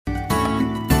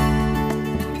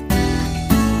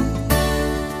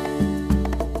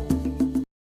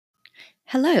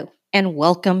Hello, and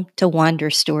welcome to Wander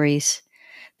Stories.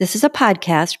 This is a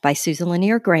podcast by Susan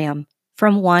Lanier Graham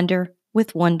from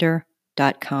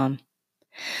wanderwithwonder.com.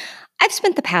 I've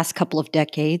spent the past couple of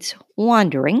decades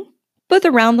wandering, both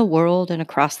around the world and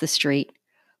across the street,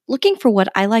 looking for what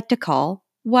I like to call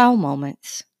wow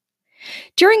moments.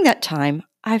 During that time,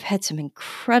 I've had some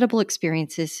incredible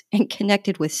experiences and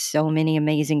connected with so many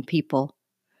amazing people.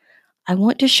 I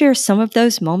want to share some of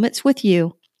those moments with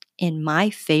you in my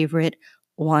favorite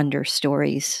Wander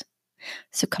Stories.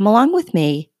 So come along with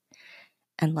me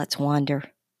and let's wander.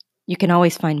 You can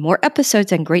always find more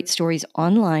episodes and great stories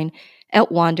online at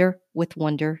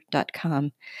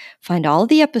wanderwithwonder.com. Find all of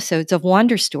the episodes of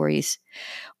Wander Stories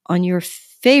on your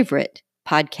favorite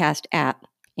podcast app,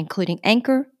 including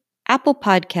Anchor, Apple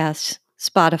Podcasts,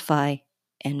 Spotify,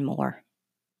 and more.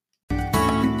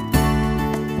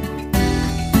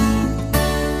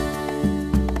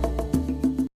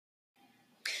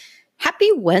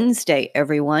 Happy Wednesday,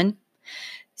 everyone.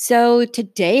 So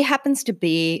today happens to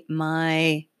be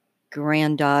my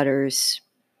granddaughter's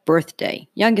birthday,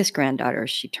 youngest granddaughter.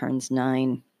 She turns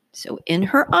 9. So in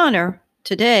her honor,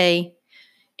 today,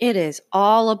 it is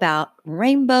all about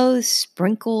rainbows,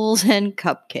 sprinkles, and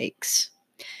cupcakes.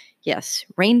 Yes,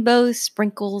 rainbows,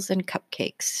 sprinkles, and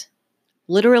cupcakes,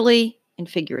 literally and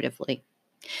figuratively.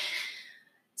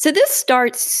 So this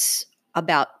starts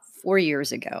about 4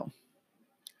 years ago.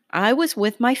 I was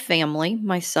with my family,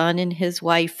 my son and his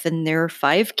wife and their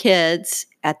 5 kids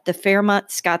at the Fairmont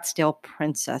Scottsdale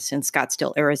Princess in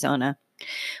Scottsdale, Arizona.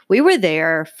 We were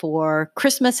there for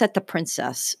Christmas at the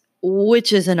Princess,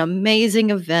 which is an amazing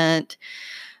event,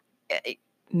 a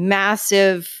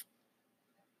massive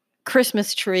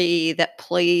Christmas tree that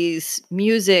plays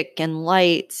music and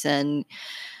lights, and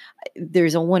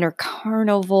there's a winter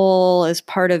carnival as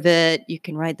part of it. You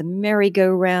can ride the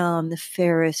merry-go-round, the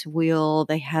Ferris wheel.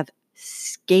 They have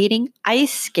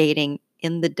ice skating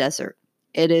in the desert.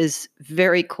 It is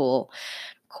very cool.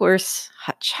 Of course,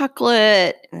 hot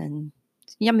chocolate and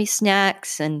yummy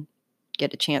snacks, and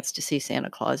get a chance to see Santa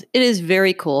Claus. It is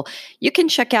very cool. You can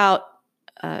check out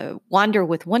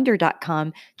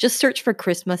wanderwithwonder.com. Just search for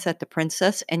Christmas at the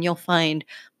Princess, and you'll find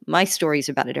my stories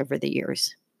about it over the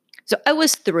years. So I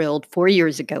was thrilled. 4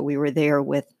 years ago, we were there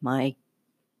with my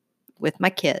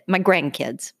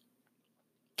grandkids.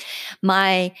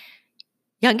 My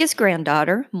youngest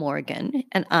granddaughter, Morgan,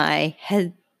 and I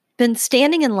had been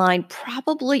standing in line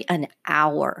probably an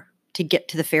hour to get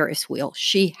to the Ferris wheel.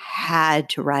 She had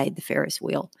to ride the Ferris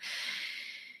wheel.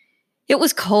 It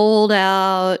was cold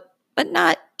out, but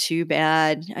not too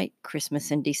bad.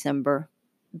 Christmas in December.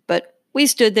 But we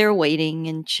stood there waiting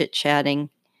and chit-chatting.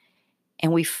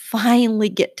 And we finally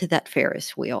get to that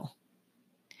Ferris wheel.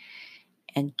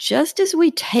 And just as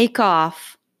we take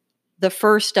off the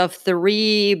first of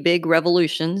 3 big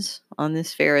revolutions on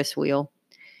this Ferris wheel,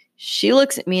 she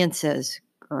looks at me and says,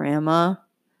 "Grandma,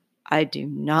 I do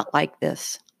not like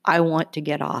this. I want to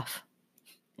get off."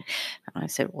 And I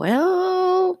said,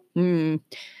 "Well,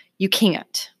 you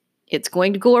can't. It's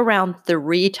going to go around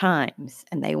 3 times,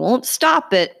 and they won't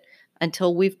stop it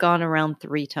until we've gone around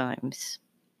 3 times."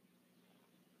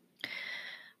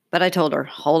 But I told her,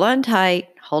 "Hold on tight,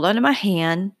 hold on to my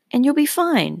hand, and you'll be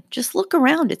fine. Just look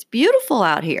around. It's beautiful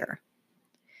out here."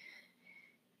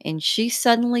 And she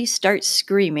suddenly starts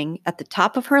screaming at the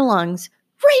top of her lungs,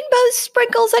 "Rainbows,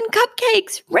 sprinkles, and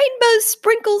cupcakes! Rainbows,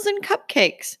 sprinkles, and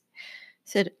cupcakes!" I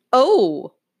said,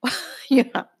 "Oh," you're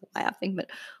not laughing, but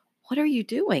 "what are you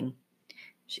doing?"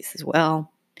 She says,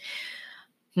 "Well,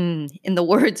 in the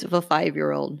words of a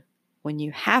 5-year-old, when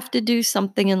you have to do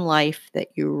something in life that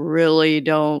you really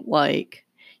don't like,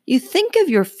 you think of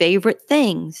your favorite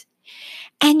things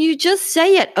and you just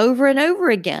say it over and over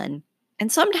again.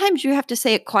 And sometimes you have to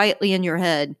say it quietly in your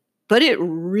head, but it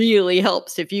really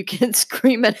helps if you can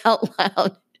scream it out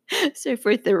loud." So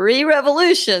for 3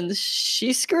 revolutions,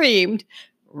 she screamed,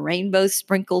 "Rainbows,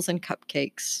 sprinkles, and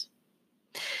cupcakes."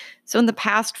 So in the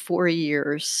past 4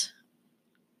 years,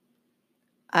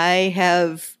 I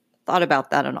have thought about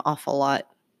that an awful lot.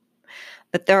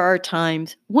 But there are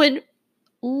times when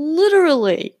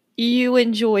literally you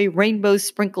enjoy rainbows,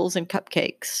 sprinkles, and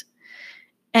cupcakes.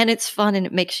 And it's fun and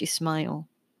it makes you smile.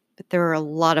 But there are a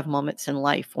lot of moments in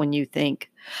life when you think,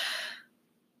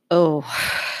 "Oh,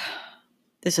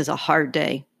 this is a hard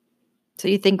day." So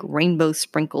you think rainbow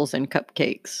sprinkles and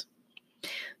cupcakes.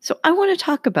 So I want to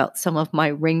talk about some of my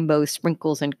rainbow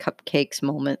sprinkles and cupcakes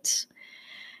moments.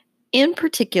 In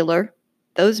particular,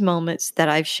 those moments that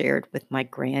I've shared with my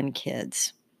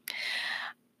grandkids.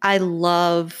 I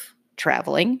love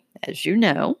traveling, as you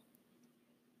know.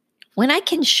 When I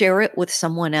can share it with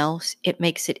someone else, it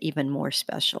makes it even more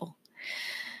special.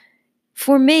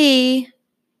 For me,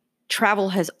 travel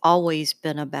has always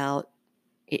been about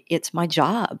it's my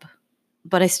job,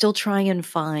 but I still try and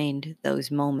find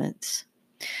those moments.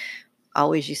 I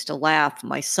always used to laugh.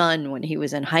 My son, when he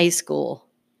was in high school,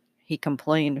 he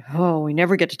complained, "Oh, we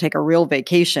never get to take a real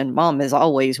vacation. Mom is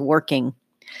always working."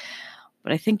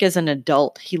 But I think as an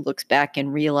adult, he looks back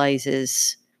and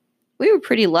realizes we were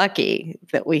pretty lucky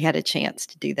that we had a chance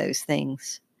to do those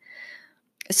things.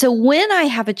 So when I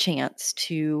have a chance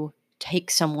to take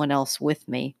someone else with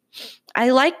me,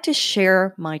 I like to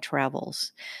share my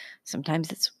travels.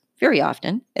 Sometimes very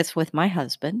often, it's with my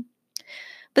husband,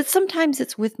 but sometimes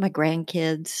it's with my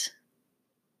grandkids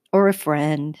or a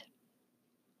friend.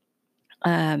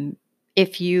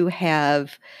 If you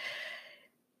have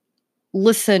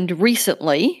listened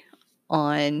recently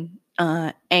on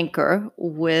Anchor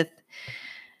with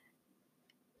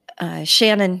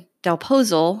Shannon Del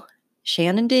Pozo,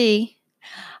 Shannon D,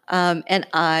 and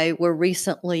I were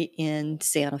recently in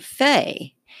Santa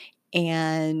Fe.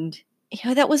 And,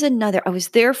 that was I was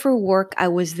there for work. I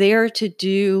was there to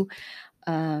do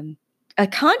a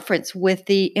conference with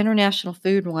the International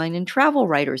Food, Wine, and Travel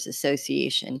Writers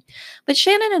Association. But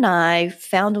Shannon and I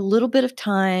found a little bit of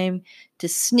time to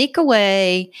sneak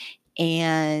away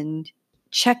and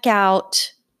check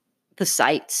out the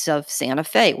sights of Santa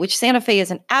Fe, which Santa Fe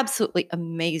is an absolutely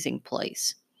amazing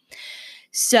place.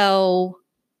 So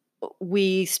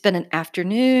we spent an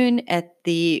afternoon at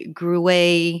the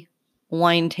Gruet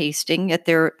wine tasting at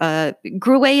their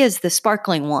Gruet is the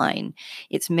sparkling wine.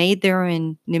 It's made there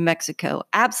in New Mexico.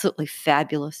 Absolutely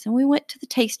fabulous. And we went to the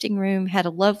tasting room, had a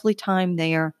lovely time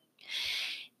there.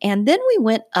 And then we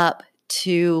went up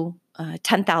to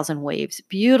 10,000 Waves,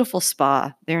 beautiful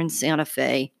spa there in Santa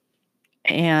Fe.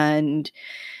 And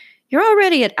you're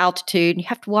already at altitude. You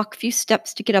have to walk a few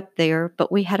steps to get up there,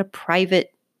 but we had a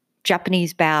private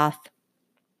Japanese bath.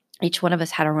 Each one of us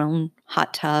had our own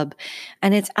hot tub,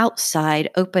 and it's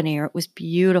outside, open air. It was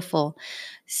beautiful.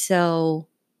 So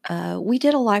we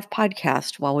did a live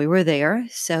podcast while we were there.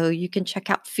 So you can check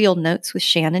out Field Notes with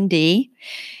Shannon D,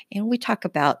 and we talk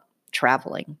about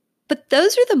traveling. But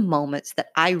those are the moments that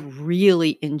I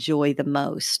really enjoy the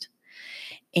most.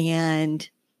 And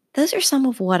those are some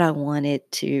of what I wanted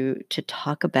to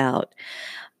talk about.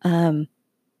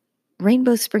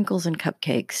 Rainbow sprinkles and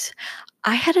cupcakes.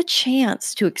 I had a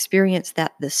chance to experience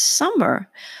that this summer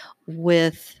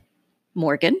with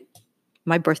Morgan,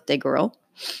 my birthday girl.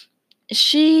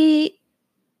 She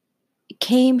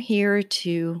came here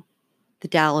to the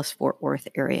Dallas-Fort Worth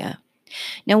area.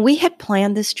 Now, we had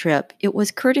planned this trip. It was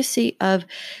courtesy of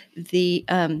the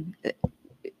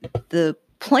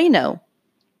Plano,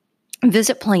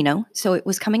 Visit Plano. So it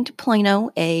was coming to Plano,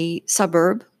 a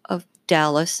suburb of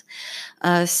Dallas,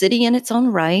 a city in its own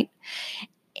right.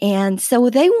 And so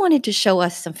they wanted to show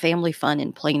us some family fun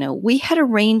in Plano. We had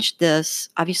arranged this.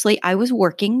 Obviously, I was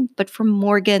working, but for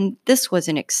Morgan, this was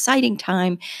an exciting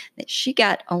time that she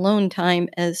got alone time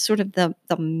as sort of the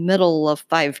middle of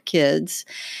 5 kids.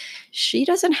 She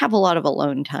doesn't have a lot of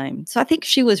alone time. So I think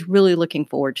she was really looking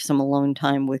forward to some alone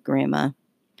time with Grandma.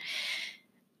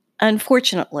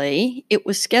 Unfortunately, it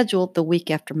was scheduled the week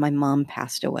after my mom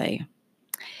passed away.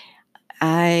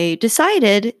 I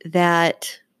decided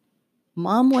that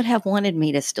Mom would have wanted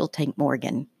me to still take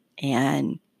Morgan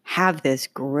and have this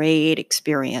great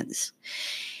experience.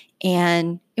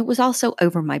 And it was also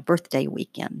over my birthday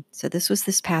weekend. So this was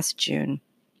this past June.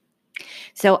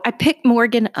 So I picked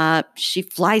Morgan up. She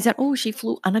flies out. Oh, she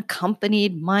flew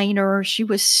unaccompanied minor. She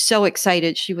was so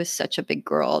excited. She was such a big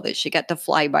girl that she got to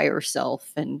fly by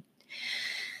herself. And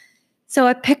so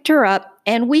I picked her up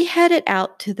and we headed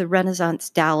out to the Renaissance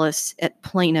Dallas at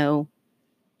Plano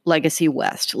Legacy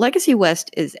West. Legacy West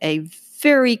is a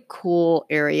very cool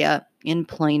area in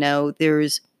Plano.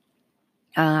 There's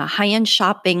high-end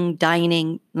shopping,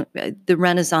 dining. The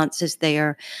Renaissance is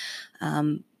there.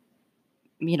 Living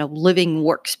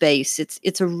workspace.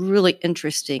 It's a really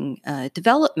interesting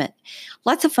development.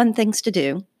 Lots of fun things to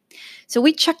do. So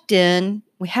we checked in.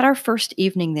 We had our first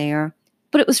evening there,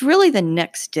 but it was really the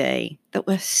next day that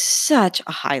was such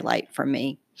a highlight for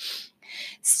me.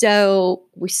 So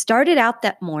we started out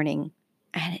that morning,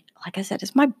 and like I said,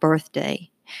 it's my birthday.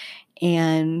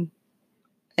 And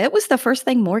it was the first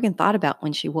thing Morgan thought about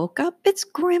when she woke up. It's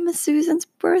Grandma Susan's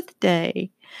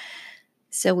birthday.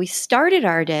 So we started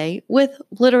our day with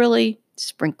literally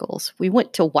sprinkles. We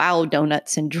went to Wow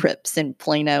Donuts and Drips in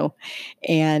Plano,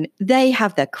 and they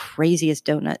have the craziest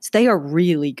donuts. They are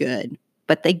really good,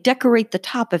 but they decorate the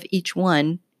top of each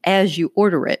one as you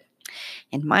order it.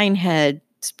 And mine had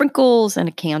sprinkles and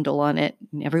a candle on it,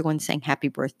 and everyone sang happy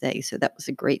birthday. So that was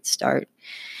a great start.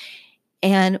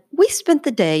 And we spent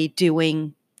the day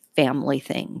doing family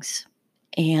things.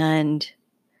 And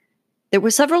there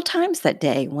were several times that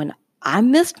day when I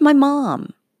missed my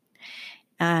mom.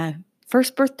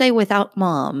 First birthday without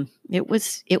mom. It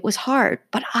was hard,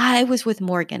 but I was with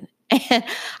Morgan. And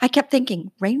I kept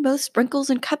thinking, rainbows, sprinkles,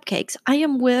 and cupcakes. I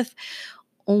am with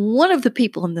one of the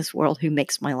people in this world who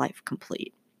makes my life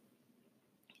complete.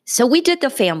 So we did the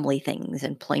family things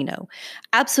in Plano.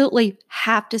 Absolutely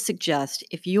have to suggest,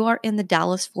 if you are in the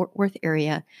Dallas-Fort Worth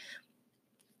area,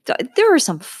 there are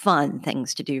some fun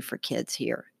things to do for kids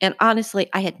here. And honestly,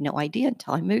 I had no idea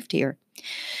until I moved here.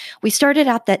 We started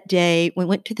out that day. We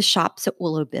went to the shops at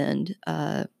Willow Bend,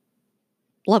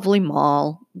 lovely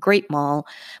mall, great mall,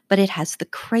 but it has the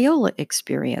Crayola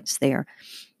experience there.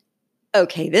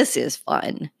 Okay, this is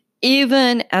fun.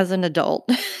 Even as an adult,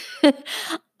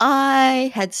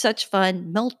 I had such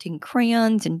fun melting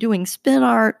crayons and doing spin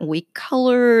art. We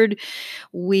colored.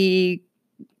 We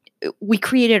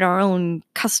created our own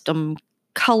custom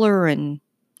color and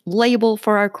label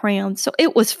for our crayons. So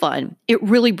it was fun. It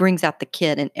really brings out the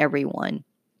kid in everyone.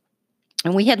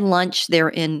 And we had lunch there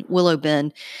in Willow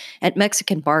Bend at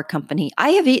Mexican Bar Company. I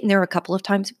have eaten there a couple of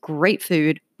times. Great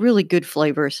food, really good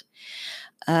flavors.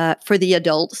 For the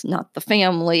adults, not the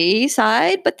family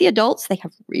side, but the adults, they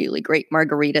have really great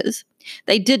margaritas.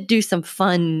 They did do some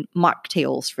fun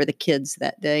mocktails for the kids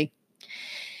that day.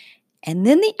 And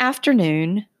then the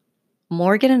afternoon,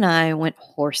 Morgan and I went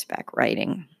horseback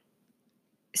riding.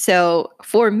 So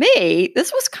for me,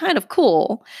 this was kind of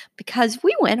cool because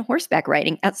we went horseback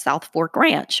riding at South Fork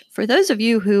Ranch. For those of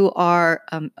you who are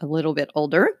a little bit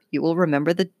older, you will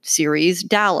remember the series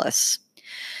Dallas.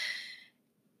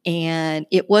 And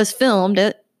it was filmed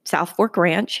at South Fork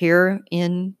Ranch here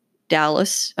in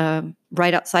Dallas,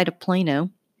 right outside of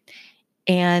Plano.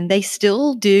 And they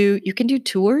still do, you can do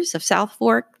tours of South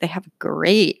Fork. They have a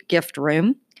great gift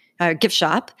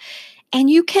shop. And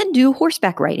you can do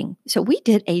horseback riding. So we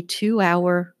did a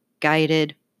 2-hour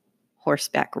guided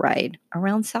horseback ride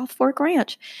around South Fork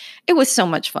Ranch. It was so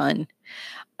much fun.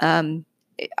 Our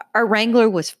wrangler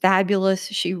was fabulous.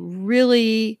 She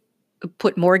really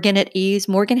put Morgan at ease.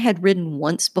 Morgan had ridden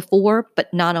once before,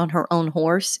 but not on her own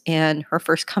horse. And her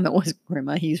first comment was,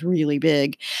 "Grandma, he's really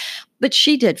big." But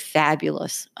she did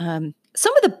fabulous.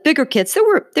 Some of the bigger kids,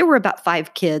 there were about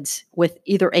 5 kids with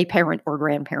either a parent or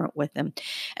grandparent with them.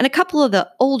 And a couple of the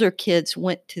older kids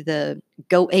went to the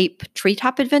Go Ape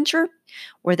Treetop Adventure,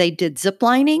 where they did zip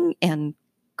lining and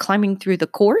climbing through the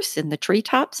course in the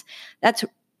treetops.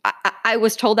 I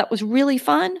was told that was really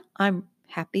fun. I'm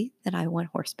happy that I went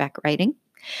horseback riding.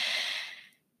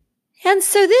 And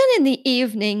so then in the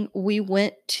evening, we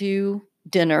went to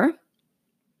dinner.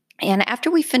 And after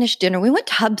we finished dinner, we went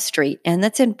to Hub Street, and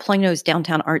that's in Plano's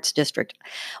downtown arts district.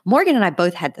 Morgan and I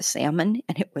both had the salmon,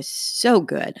 and it was so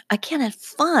good. Again,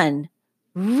 it's fun.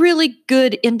 Really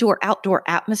good indoor-outdoor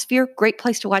atmosphere. Great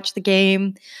place to watch the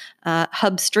game.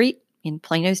 Hub Street in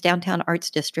Plano's downtown arts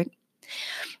district.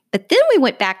 But then we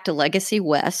went back to Legacy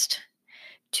West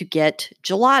to get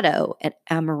gelato at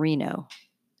Amarino.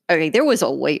 Okay, there was a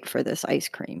wait for this ice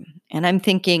cream. And I'm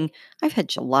thinking, I've had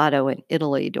gelato in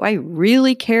Italy. Do I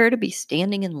really care to be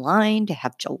standing in line to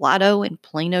have gelato in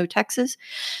Plano, Texas?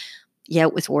 Yeah,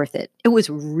 it was worth it. It was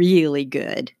really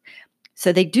good.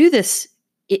 So they do this.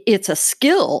 It's a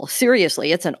skill.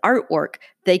 Seriously, it's an artwork.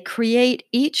 They create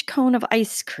each cone of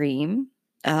ice cream.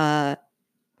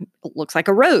 Looks like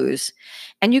a rose.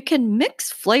 And you can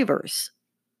mix flavors.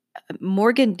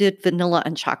 Morgan did vanilla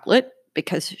and chocolate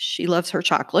because she loves her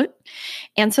chocolate.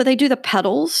 And so they do the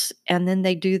petals and then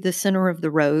they do the center of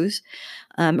the rose.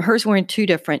 Hers were in 2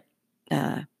 different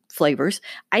flavors.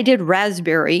 I did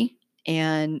raspberry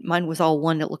and mine was all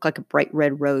one that looked like a bright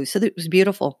red rose. So it was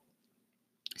beautiful.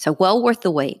 So well worth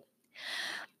the wait.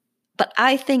 But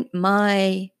I think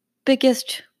my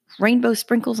biggest rainbow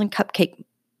sprinkles and cupcakes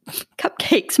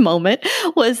moment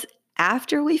was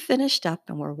after we finished up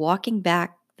and we're walking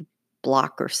back the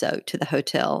block or so to the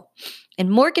hotel. And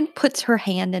Morgan puts her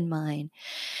hand in mine.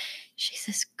 She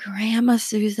says, "Grandma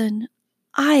Susan,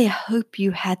 I hope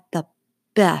you had the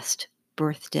best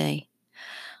birthday.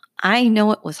 I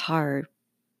know it was hard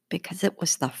because it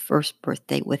was the first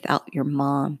birthday without your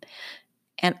mom.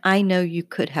 And I know you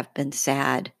could have been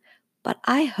sad, but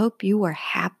I hope you were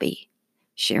happy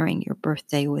sharing your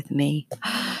birthday with me."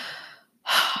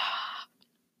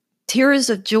 Tears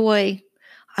of joy.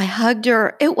 I hugged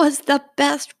her. It was the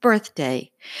best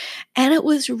birthday. And it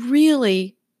was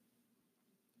really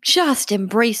just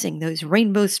embracing those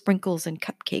rainbow sprinkles and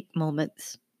cupcake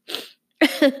moments.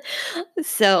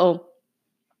 So,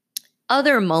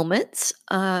 other moments.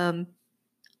 So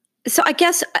I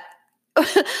guess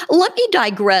let me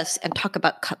digress and talk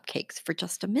about cupcakes for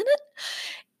just a minute.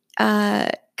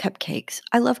 Cupcakes.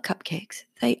 I love cupcakes.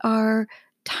 They are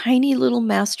tiny little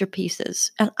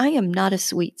masterpieces, and I am not a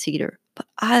sweets eater, but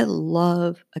I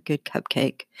love a good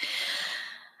cupcake.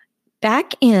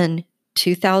 Back in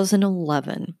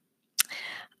 2011,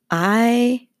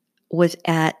 I was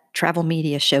at Travel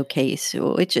Media Showcase,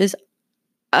 which is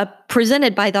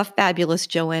presented by the fabulous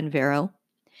Joanne Vero.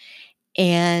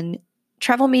 And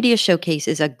Travel Media Showcase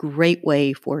is a great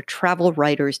way for travel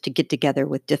writers to get together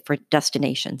with different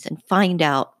destinations and find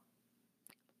out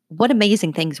what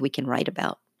amazing things we can write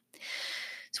about.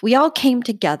 So we all came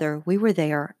together, we were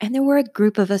there, and there were a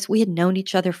group of us. We had known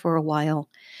each other for a while,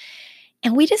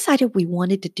 and we decided we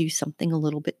wanted to do something a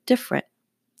little bit different.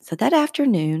 So that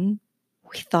afternoon,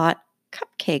 we thought,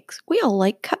 cupcakes. We all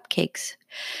like cupcakes.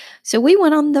 So we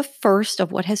went on the first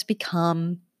of what has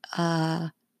become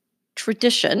a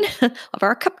tradition of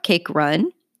our cupcake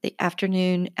run, the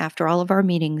afternoon after all of our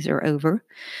meetings are over,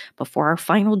 before our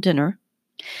final dinner.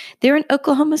 There in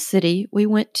Oklahoma City, we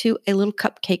went to a little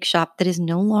cupcake shop that is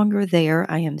no longer there,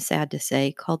 I am sad to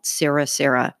say, called Sarah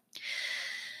Sarah.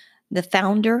 The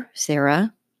founder,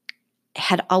 Sarah,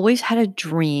 had always had a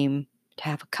dream to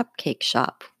have a cupcake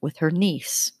shop with her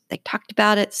niece. They talked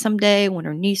about it someday when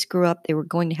her niece grew up, they were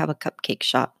going to have a cupcake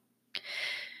shop.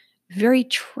 Very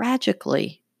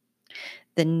tragically,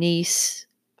 the niece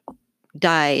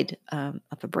died of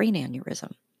a brain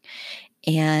aneurysm.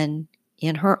 And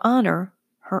in her honor,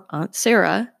 her Aunt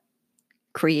Sarah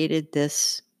created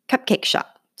this cupcake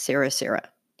shop, Sarah Sarah.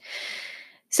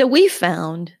 So we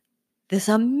found this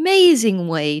amazing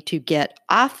way to get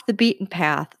off the beaten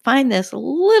path, find this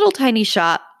little tiny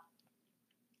shop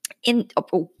in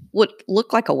what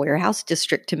looked like a warehouse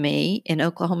district to me in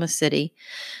Oklahoma City,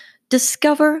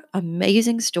 discover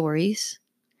amazing stories,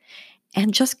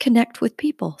 and just connect with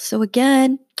people. So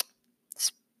again,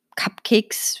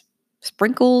 cupcakes,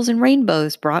 sprinkles, and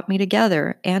rainbows brought me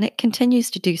together, and it continues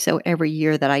to do so every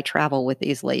year that I travel with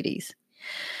these ladies.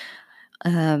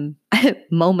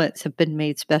 Moments have been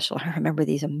made special. I remember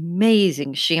these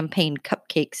amazing champagne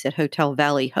cupcakes at Hotel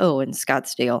Valley Ho in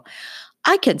Scottsdale.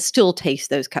 I can still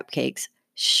taste those cupcakes.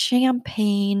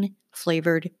 Champagne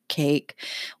flavored cake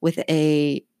with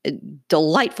a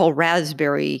delightful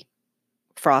raspberry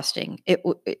frosting.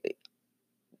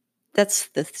 That's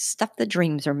the stuff the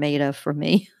dreams are made of for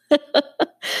me.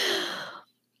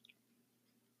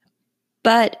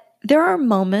 But there are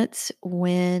moments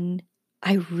when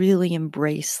I really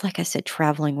embrace, like I said,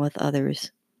 traveling with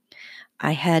others.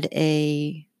 I had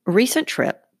a recent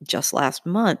trip just last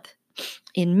month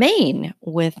in Maine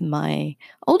with my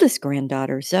oldest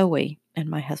granddaughter, Zoe, and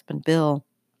my husband, Bill.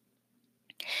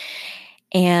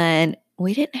 And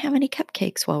we didn't have any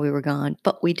cupcakes while we were gone,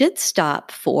 but we did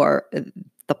stop for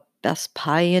the best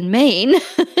pie in Maine.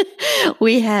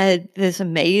 We had this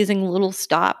amazing little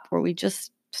stop where we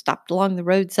just stopped along the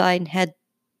roadside and had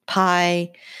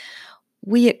pie.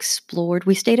 We explored.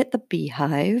 We stayed at the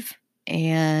Beehive,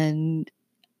 and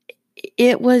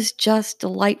it was just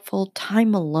delightful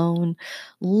time alone,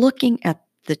 looking at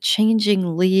the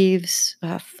changing leaves.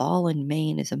 Fall in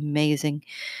Maine is amazing,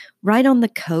 right on the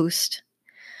coast.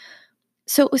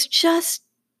 So it was just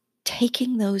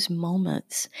taking those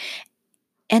moments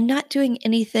and not doing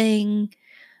anything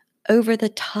over the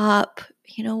top.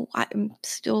 I'm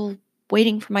still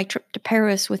waiting for my trip to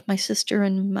Paris with my sister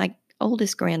and my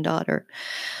oldest granddaughter.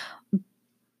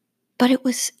 But it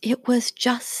was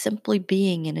just simply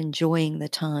being and enjoying the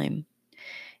time.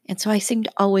 And so I seem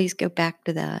to always go back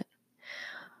to that.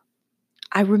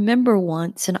 I remember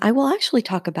once, and I will actually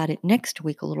talk about it next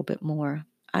week a little bit more.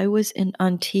 I was in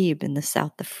Antibes in the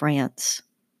south of France,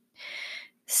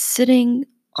 sitting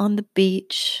on the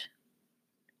beach,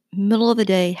 middle of the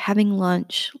day, having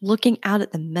lunch, looking out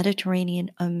at the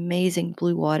Mediterranean, amazing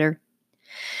blue water,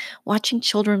 watching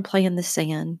children play in the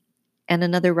sand. And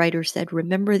another writer said,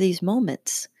 remember these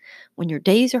moments. When your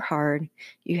days are hard,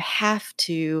 you have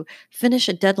to finish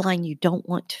a deadline you don't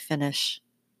want to finish.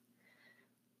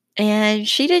 And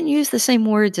she didn't use the same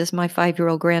words as my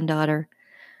 5-year-old granddaughter,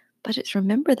 but it's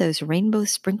remember those rainbow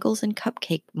sprinkles and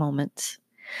cupcake moments,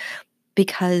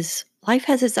 because life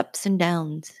has its ups and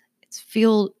downs. It's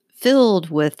filled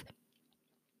with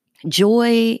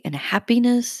joy and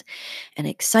happiness and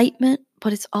excitement,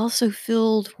 but it's also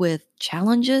filled with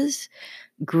challenges,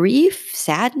 grief,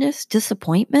 sadness,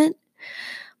 disappointment.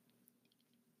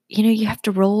 You have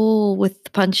to roll with the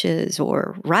punches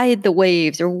or ride the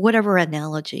waves or whatever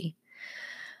analogy.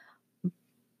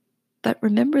 But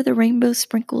remember the rainbow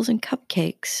sprinkles and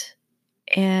cupcakes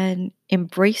and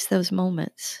embrace those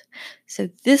moments. So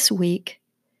this week,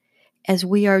 as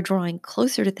we are drawing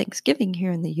closer to Thanksgiving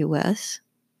here in the US,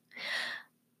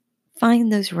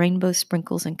 find those rainbow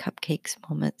sprinkles and cupcakes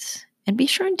moments and be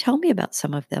sure and tell me about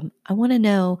some of them. I want to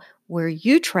know where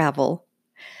you travel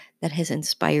that has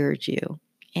inspired you,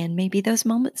 and maybe those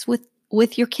moments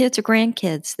with your kids or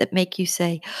grandkids that make you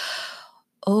say,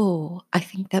 "Oh, I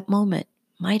think that moment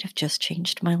might have just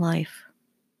changed my life."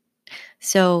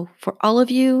 So, for all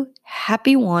of you,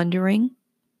 happy wandering.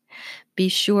 Be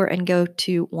sure and go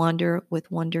to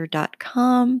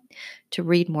wanderwithwonder.com to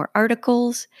read more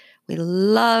articles. We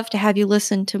love to have you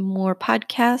listen to more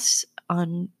podcasts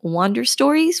on Wander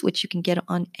Stories, which you can get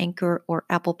on Anchor or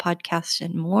Apple Podcasts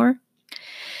and more.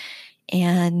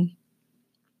 And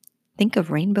think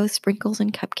of rainbow sprinkles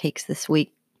and cupcakes this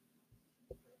week.